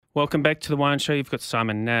Welcome back to the Wine Show. You've got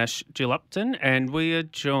Simon Nash, Jill Upton, and we are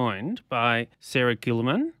joined by Sarah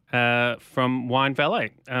Guillemain from Wine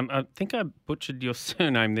Valet. I think I butchered your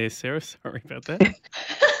surname there, Sarah. Sorry about that.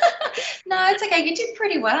 No, it's okay. You did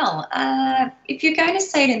pretty well. If you're going to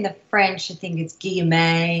say it in the French, I think it's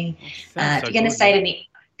Guillemain. If you're going to say it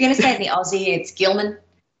in the Aussie, it's Guillemain.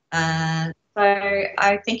 So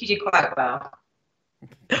I think you did quite well.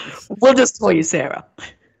 We'll just call you Sarah.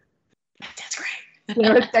 That's great.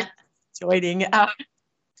 Thanks for joining.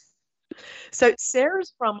 So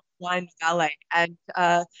Sarah's from Wine Valet, and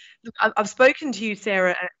look, I've spoken to you,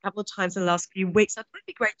 Sarah, a couple of times in the last few weeks. I thought it'd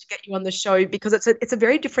be great to get you on the show because it's a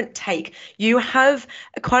very different take. You have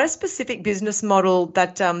quite a specific business model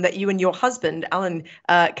that you and your husband, Alan,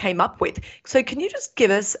 came up with. So can you just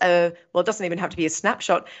give us it doesn't even have to be a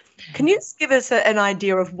snapshot. Can you just give us an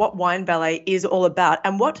idea of what Wine Valet is all about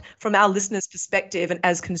and what, from our listeners' perspective and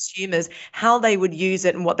as consumers, how they would use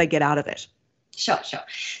it and what they get out of it? Sure.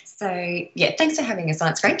 So, yeah, thanks for having us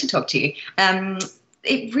on. It's great to talk to you.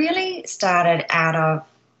 It really started out of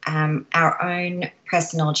our own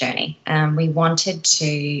personal journey. We wanted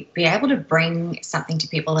to be able to bring something to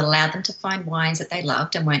people that allowed them to find wines that they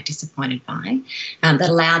loved and weren't disappointed by, that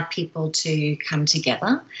allowed people to come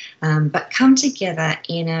together, but come together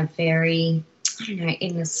in a very,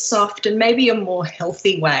 in a soft and maybe a more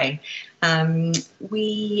healthy way.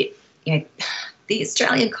 The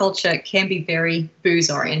Australian culture can be very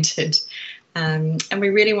booze-oriented, and we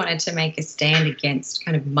really wanted to make a stand against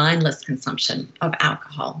kind of mindless consumption of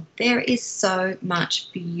alcohol. There is so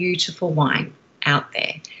much beautiful wine out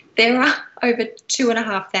there. There are over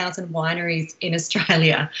 2,500 wineries in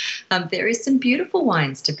Australia. There is some beautiful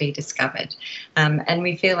wines to be discovered, and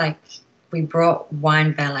we feel like we brought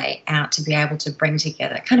Wine Valet out to be able to bring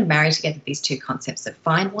together, kind of marry together these two concepts of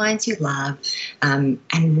find wines you love and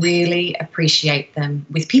really appreciate them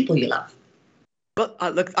with people you love. Well,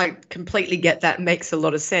 look, I completely get that. Makes a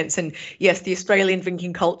lot of sense. And yes, the Australian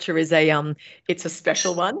drinking culture is it's a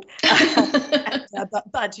special one.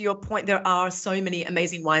 But to your point, there are so many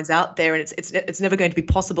amazing wines out there, and it's never going to be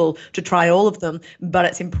possible to try all of them. But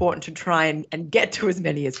it's important to try and get to as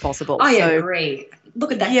many as possible. I agree.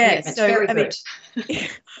 Look at that commitment. So, very good.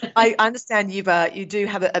 I understand you're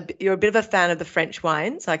a bit of a fan of the French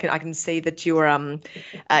wines. I can see that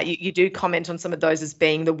you do comment on some of those as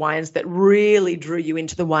being the wines that really drew you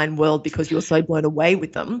into the wine world because you were so blown away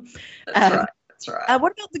with them. That's right.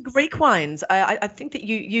 What about the Greek wines? I think that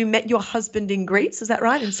you met your husband in Greece. Is that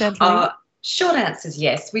right? In Santorini? Short answer is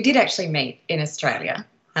yes. We did actually meet in Australia.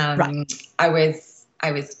 Right. I was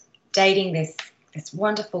dating this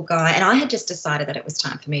wonderful guy, and I had just decided that it was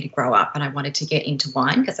time for me to grow up and I wanted to get into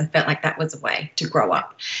wine because I felt like that was a way to grow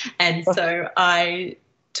up. And so I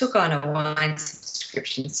took on a wine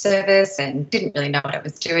subscription service and didn't really know what I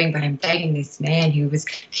was doing, but I'm dating this man who was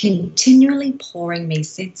continually pouring me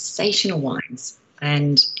sensational wines.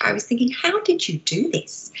 And I was thinking, how did you do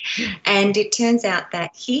this? And it turns out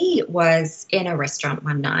that he was in a restaurant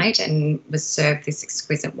one night and was served this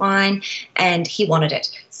exquisite wine and he wanted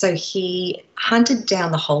it. So he hunted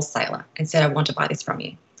down the wholesaler and said, I want to buy this from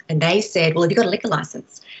you. And they said, well, have you got a liquor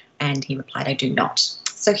license? And he replied, I do not.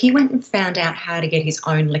 So he went and found out how to get his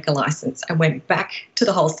own liquor license and went back to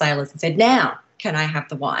the wholesalers and said, now can I have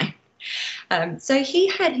the wine? So he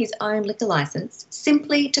had his own liquor license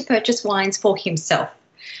simply to purchase wines for himself,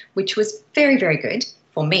 which was very, very good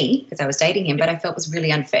for me because I was dating him, but I felt was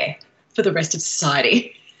really unfair for the rest of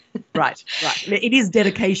society. Right. It is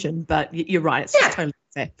dedication, but you're right. It's totally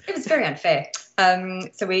unfair. It was very unfair.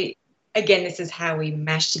 This is how we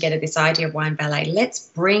mashed together this idea of Wine Valet. Let's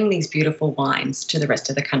bring these beautiful wines to the rest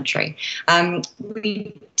of the country.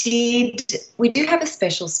 We do have a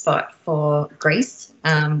special spot for Greece.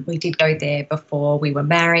 We did go there before we were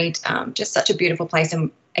married. Just such a beautiful place.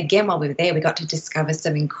 And again, while we were there, we got to discover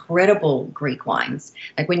some incredible Greek wines.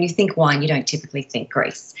 Like when you think wine, you don't typically think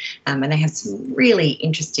Greece. And they have some really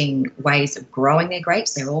interesting ways of growing their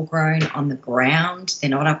grapes. They're all grown on the ground. They're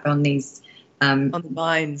not up on these on the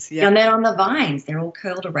vines, yeah. And then on the vines, they're all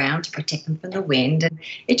curled around to protect them from the wind. And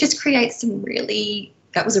it just creates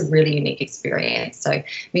that was a really unique experience. So, I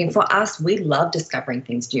mean, for us, we love discovering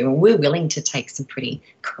things new and we're willing to take some pretty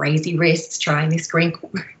crazy risks trying this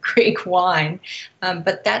Greek wine.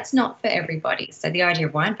 But that's not for everybody. So the idea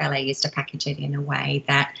of Wine Valet is to package it in a way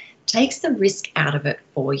that takes the risk out of it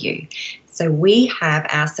for you. So we have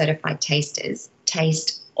our certified tasters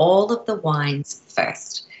taste all of the wines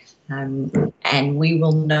first. And we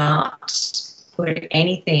will not put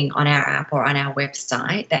anything on our app or on our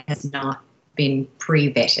website that has not been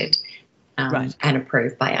pre-vetted and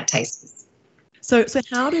approved by our tasters. So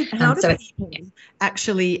how do So it's, people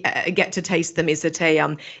actually get to taste them? Is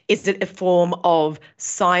it a form of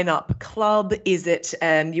sign up club? Is it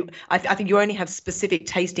I think you only have specific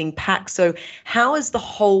tasting packs. So how is the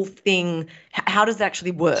whole thing? How does it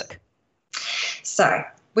actually work? So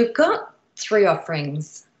we've got 3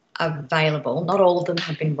 offerings available. Not all of them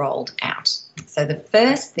have been rolled out. So the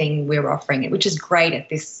first thing we're offering, which is great at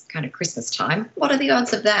this kind of Christmas time, what are the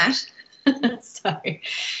odds of that? So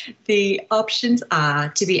the options are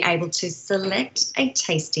to be able to select a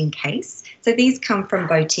tasting case. So these come from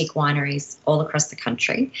boutique wineries all across the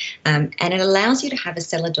country, and it allows you to have a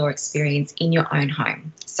cellar door experience in your own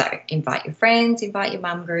home. So invite your friends, invite your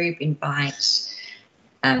mum group, invite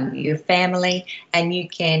your family, and you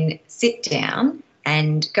can sit down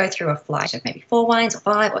and go through a flight of maybe 4 wines or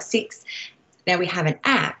 5 or 6. Now we have an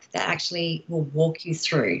app that actually will walk you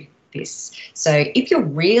through this. So if you're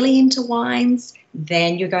really into wines,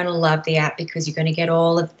 then you're going to love the app because you're going to get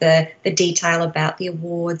all of the detail about the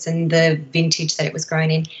awards and the vintage that it was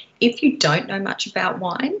grown in. If you don't know much about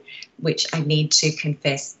wine, which I need to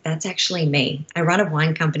confess, that's actually me. I run a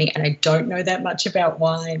wine company and I don't know that much about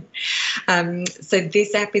wine. So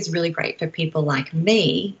this app is really great for people like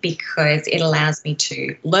me because it allows me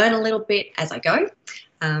to learn a little bit as I go,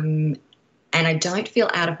 and I don't feel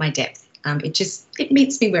out of my depth. It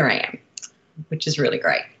meets me where I am, which is really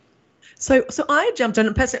great. So I jumped on,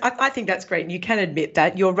 and personally, I think that's great. And you can admit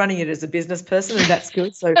that you're running it as a business person, and that's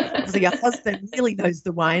good. So obviously your husband really knows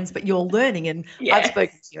the wines, but you're learning, and I've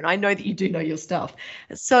spoken to you, and I know that you do know your stuff.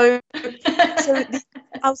 So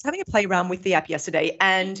I was having a play around with the app yesterday,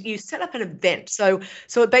 and you set up an event. So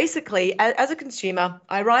basically, as a consumer,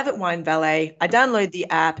 I arrive at Wine Valet, I download the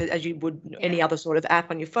app as you would any other sort of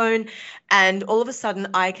app on your phone, and all of a sudden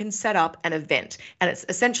I can set up an event, and it's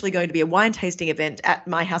essentially going to be a wine tasting event at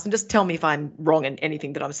my house. And just tell me if I'm wrong in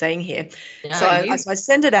anything that I'm saying here. No, so I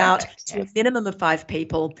send it out to yes. a minimum of 5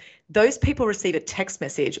 people. Those people receive a text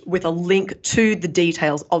message with a link to the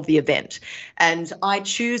details of the event, and I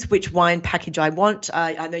choose which wine package I want.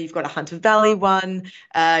 I know you've got a Hunter Valley one.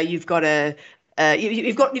 You've got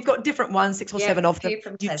you've got different ones, 6 or 7 of them.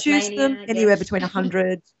 You choose them anywhere between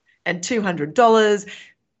 $100 and $200.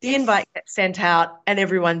 The invite gets sent out, and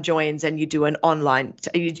everyone joins, and you do an online.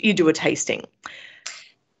 You do a tasting.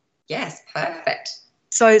 Yes, perfect.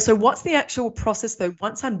 So what's the actual process though?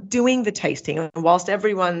 Once I'm doing the tasting, and whilst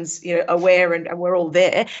everyone's aware and we're all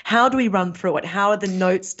there, how do we run through it? How are the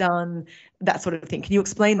notes done? That sort of thing. Can you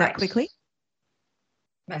explain that quickly?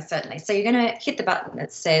 Most certainly. So you're going to hit the button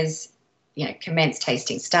that says, commence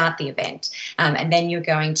tasting, start the event, and then you're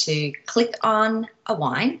going to click on a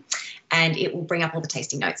wine, and it will bring up all the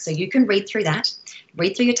tasting notes. So you can read through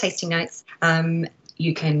your tasting notes.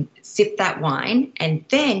 You can sip that wine, and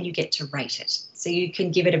then you get to rate it. So you can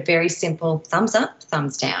give it a very simple thumbs up,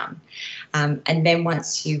 thumbs down. And then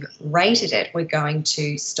once you've rated it, we're going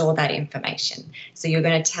to store that information. So you're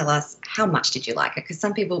going to tell us how much did you like it? Because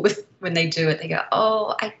some people, when they do it, they go,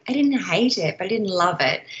 oh, I didn't hate it, but I didn't love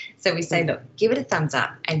it. So we say, look, give it a thumbs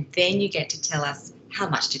up, and then you get to tell us how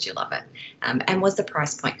much did you love it? And was the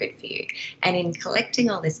price point good for you? And in collecting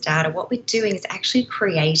all this data, what we're doing is actually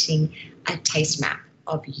creating a taste map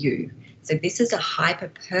of you. So this is a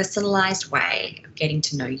hyper-personalised way of getting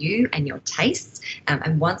to know you and your tastes.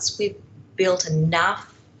 And once we've built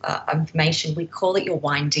enough information, we call it your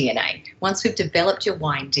wine DNA. Once we've developed your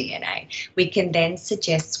wine DNA, we can then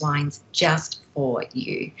suggest wines just for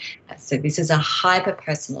you. So this is a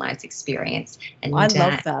hyper-personalised experience. And I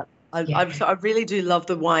love that. I really do love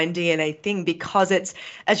the wine DNA thing because it's,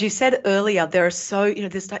 as you said earlier, there are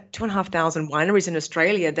there's like 2,500 wineries in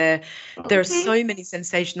Australia. There are so many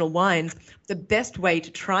sensational wines. The best way to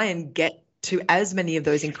try and get to as many of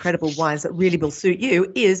those incredible wines that really will suit you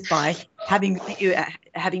is by having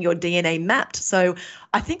your DNA mapped. So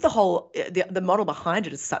I think the model behind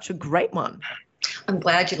it is such a great one. I'm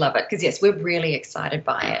glad you love it because, yes, we're really excited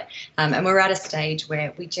by it. And we're at a stage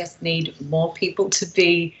where we just need more people to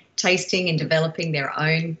be tasting and developing their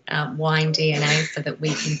own wine DNA so that we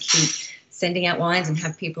can keep sending out wines and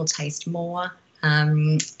have people taste more.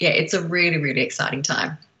 It's a really, really exciting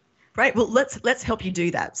time. Great. Well, let's help you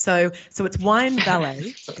do that. So it's Wine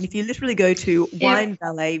Valet, and if you literally go to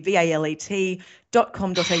winevalet, valet.com.au,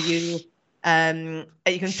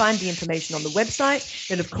 you can find the information on the website.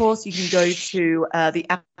 Then, of course, you can go to the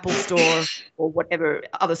Apple Store or whatever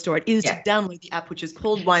other store it is to download the app, which is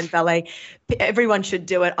called Wine Valet. Everyone should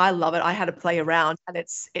do it. I love it. I had to play around, and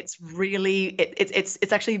it's really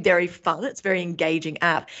it's actually very fun. It's a very engaging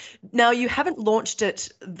app. Now, you haven't launched it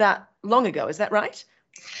that long ago, is that right?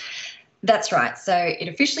 That's right. So it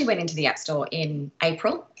officially went into the App Store in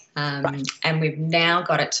April. And we've now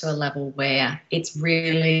got it to a level where it's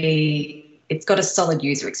got a solid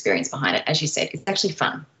user experience behind it. As you said, it's actually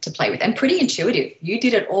fun to play with and pretty intuitive. You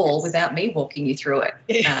did it all without me walking you through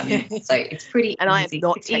it. So it's pretty and easy. I am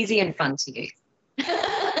not it's easy and fun to use.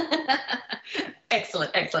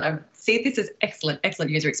 Excellent. See, this is excellent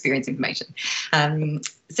user experience information.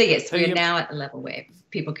 So yes, we're now at the level where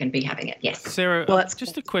people can be having it. Yes. Sarah,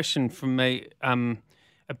 just a question from me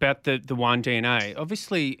about the wine DNA.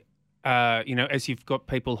 Obviously, as you've got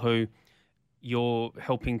people who you're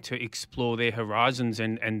helping to explore their horizons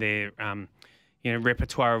and their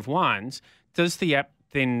repertoire of wines, does the app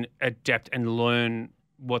then adapt and learn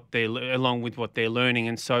along with what they're learning,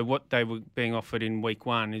 and so what they were being offered in week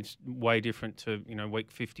 1 is way different to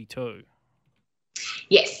week 52?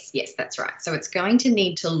 Yes, that's right. So it's going to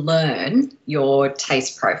need to learn your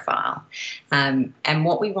taste profile, and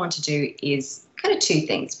what we want to do is kind of 2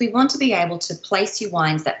 things. We want to be able to place you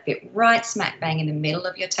wines that fit right smack bang in the middle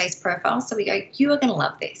of your taste profile. So we go, you are going to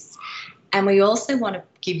love this. And we also want to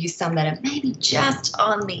give you some that are maybe just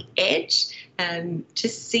on the edge, to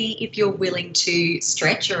see if you're willing to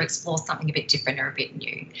stretch or explore something a bit different or a bit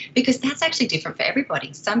new, because that's actually different for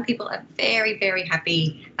everybody. Some people are very, very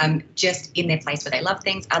happy just in their place where they love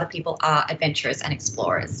things. Other people are adventurers and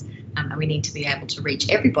explorers, and we need to be able to reach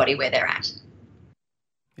everybody where they're at.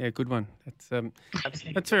 Yeah, good one.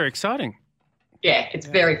 That's very exciting. Yeah, it's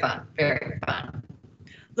very fun, very fun.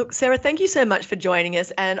 Look, Sarah, thank you so much for joining us.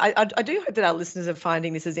 And I do hope that our listeners are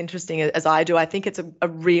finding this as interesting as I do. I think it's a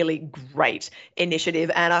really great initiative,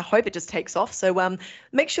 and I hope it just takes off. So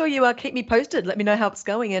make sure you keep me posted. Let me know how it's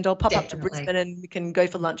going, and I'll pop up to Brisbane and we can go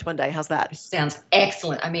for lunch one day. How's that? Sounds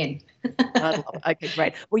excellent. I'm in. I love it. Okay,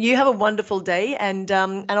 great. Well, you have a wonderful day, and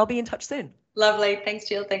I'll be in touch soon. Lovely. Thanks,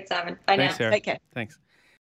 Jill. Thanks, Simon. Bye now. Sarah. Take care. Thanks.